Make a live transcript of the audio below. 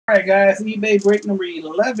Alright guys, eBay break number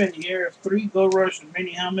 11 here of 3 Gold Rush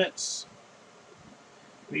mini helmets.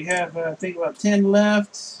 We have, I think, about 10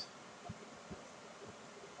 left.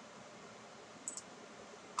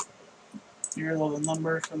 Here are all the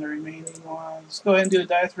numbers from the remaining ones. Let's go ahead and do a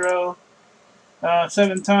die throw.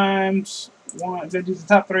 7 times. One. I'm going to do the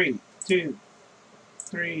top 3. 2,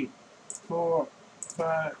 3, 4,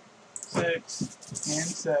 5, 6, and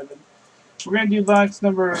 7. We're going to do box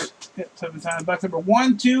number 7 times. Box number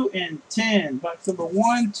 1, 2, and 10. Box number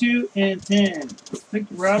 1, 2, and 10. Thank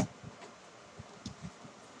you, Rob.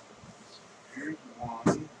 Here's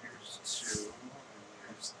 1, here's 2, and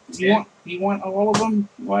here's 10. You want all of them,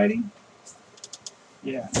 Whitey?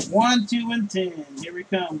 Yeah. 1, 2, and 10. Here we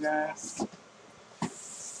come, guys.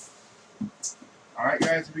 Alright,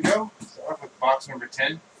 guys, here we go. Start off with box number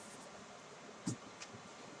 10.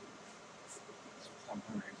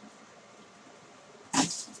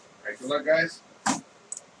 Alright, good luck, guys.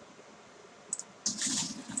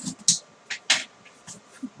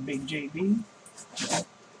 Big JB.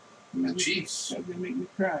 The Chiefs. That's gonna make me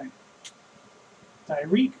cry.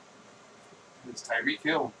 Tyreek. It's Tyreek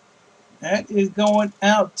Hill. That is going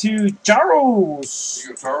out to Charles.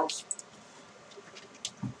 Here you go, Charles.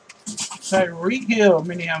 Tyreek Hill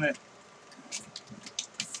mini helmet.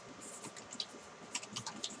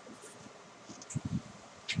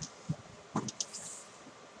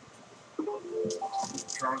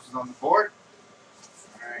 Charles is on the board.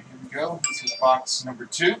 Alright, here we go. This is box number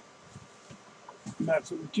 2.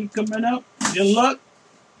 Box number 2 coming up. Good luck.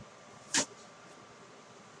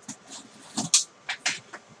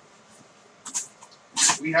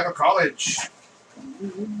 We have a college.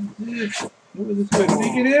 What is this? What do you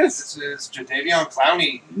think it is? This is Jadeveon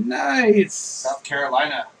Clowney, Nice. South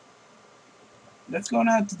Carolina. That's going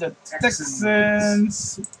out to the Texans.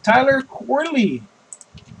 Texans. Tyler Corley.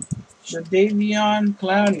 Jadeveon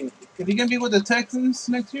Clowney. Is he going to be with the Texans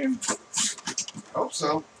next year? Hope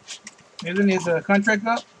so. Isn't his contract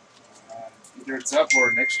up? Either it's up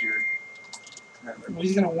or next year. Well,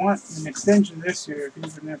 he's going to want an extension this year,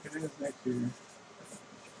 even if it is next year.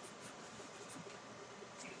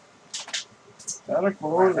 Tyler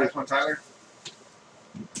Corley. Nice one, Tyler.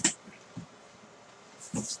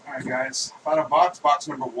 Alright, guys. Final box, box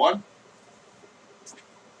number 1.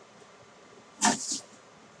 Let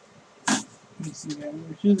me see that.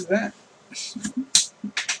 Where shoes is that?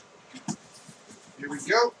 Here we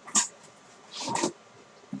go.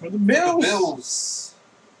 For the Bills. The Bills.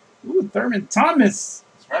 Ooh, Thurman Thomas.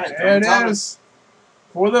 That's right. There it Thomas. is.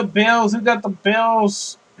 For the Bills. Who got the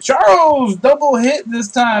Bills? Charles! Double hit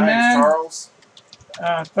this time, Nice, man. Charles.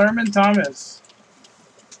 Thurman Thomas.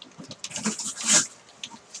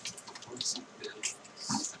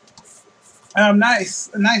 Nice.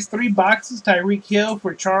 Nice 3 boxes. Tyreek Hill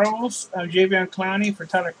for Charles. Jadeveon Clowney for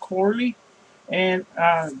Tyler Corley. And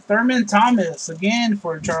Thurman Thomas again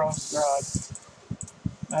for Charles.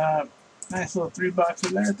 Nice little 3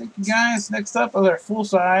 boxes there. Thank you, guys. Next up is our full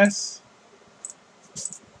size.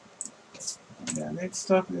 Yeah, next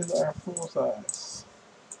up is our full size.